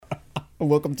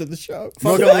Welcome to the show.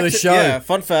 Yeah,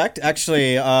 fun fact.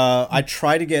 Actually, I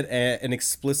tried to get an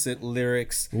explicit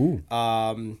lyrics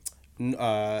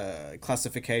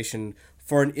classification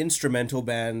for an instrumental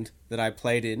band that I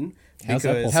played in. How's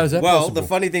that possible? How is that Well, possible? the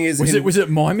funny thing is... Was it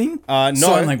miming? No,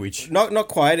 Sign language? Not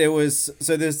quite. It was...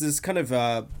 So there's this kind of...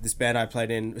 this band I played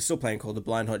in, still playing, called the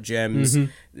Blind Hot Gems.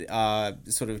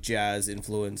 Sort of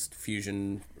jazz-influenced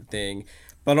fusion thing.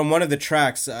 But on one of the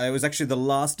tracks, it was actually the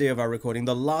last day of our recording,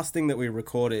 the last thing that we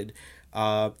recorded.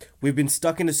 We've been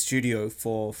stuck in a studio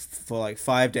for like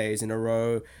 5 days in a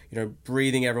row,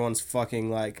 breathing everyone's fucking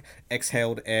like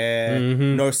exhaled air,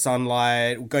 no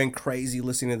sunlight, going crazy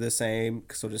listening to the same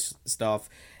sort of stuff.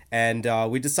 And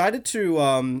we decided to,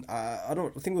 I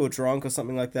don't think we were drunk or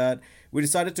something like that. Someone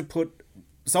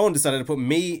decided to put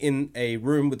me in a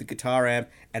room with a guitar amp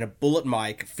and a bullet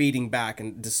mic feeding back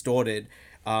and distorted,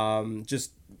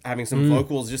 just having some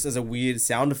vocals just as a weird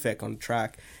sound effect on the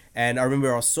track. And I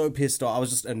remember I was so pissed off. I was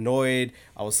just annoyed.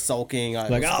 I was sulking. I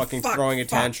was fucking throwing a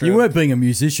tantrum. You weren't being a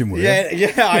musician, were you?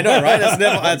 Yeah, I know, right?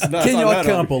 That's I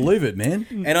can't believe it, man.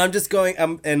 And I'm just going,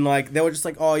 and like, they were just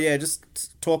like, oh yeah, just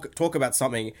talk about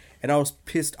something. And I was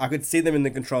pissed. I could see them in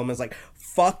the control room. I was like,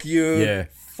 fuck you. Yeah.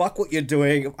 Fuck what you're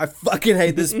doing. I fucking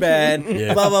hate this band.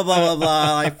 Yeah. Blah, blah, blah, blah,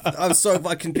 blah. I'm so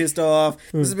fucking pissed off.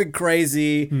 This has been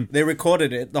crazy. They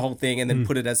recorded it, the whole thing, and then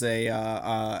put it as a,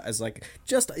 as like,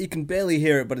 just, you can barely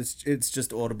hear it, but it's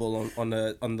just audible on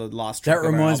the last track. That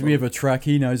reminds me of a track.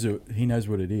 He knows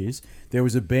what it is. There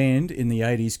was a band in the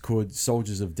 80s called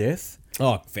Soldiers of Death.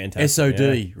 Oh, fantastic.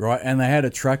 SOD, right? And they had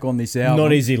a track on this album.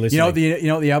 Not easy listening. You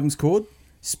know what the album's called?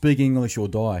 Speak English or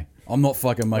Die. I'm not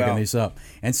fucking making this up.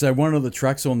 And so one of the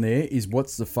tracks on there is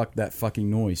What's the Fuck That Fucking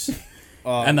Noise?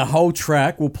 And the whole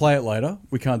track, we'll play it later.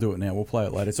 We can't do it now. We'll play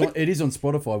it later. It is on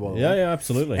Spotify, by the way. Yeah,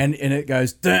 absolutely. And it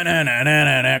goes...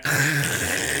 And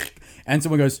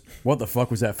someone goes, what the fuck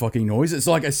was that fucking noise? It's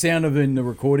like a sound of in the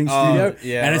recording studio.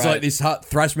 Yeah, and it's like this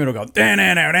thrash metal going...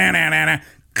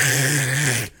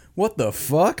 What the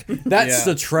fuck? That's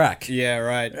the track. Yeah,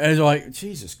 right. And it's like,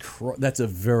 Jesus Christ,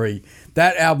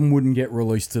 that album wouldn't get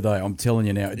released today. I'm telling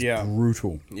you now, it's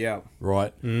brutal. Yeah.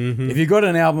 Right? Mm-hmm. If you got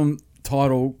an album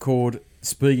title called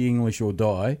Speak English or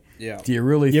Die, do you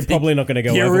really You're probably not going to go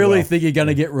over Do you really well. think you're going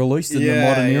to get released in the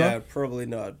modern era? Yeah, probably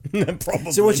not.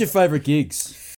 Probably. So what's your favourite gigs?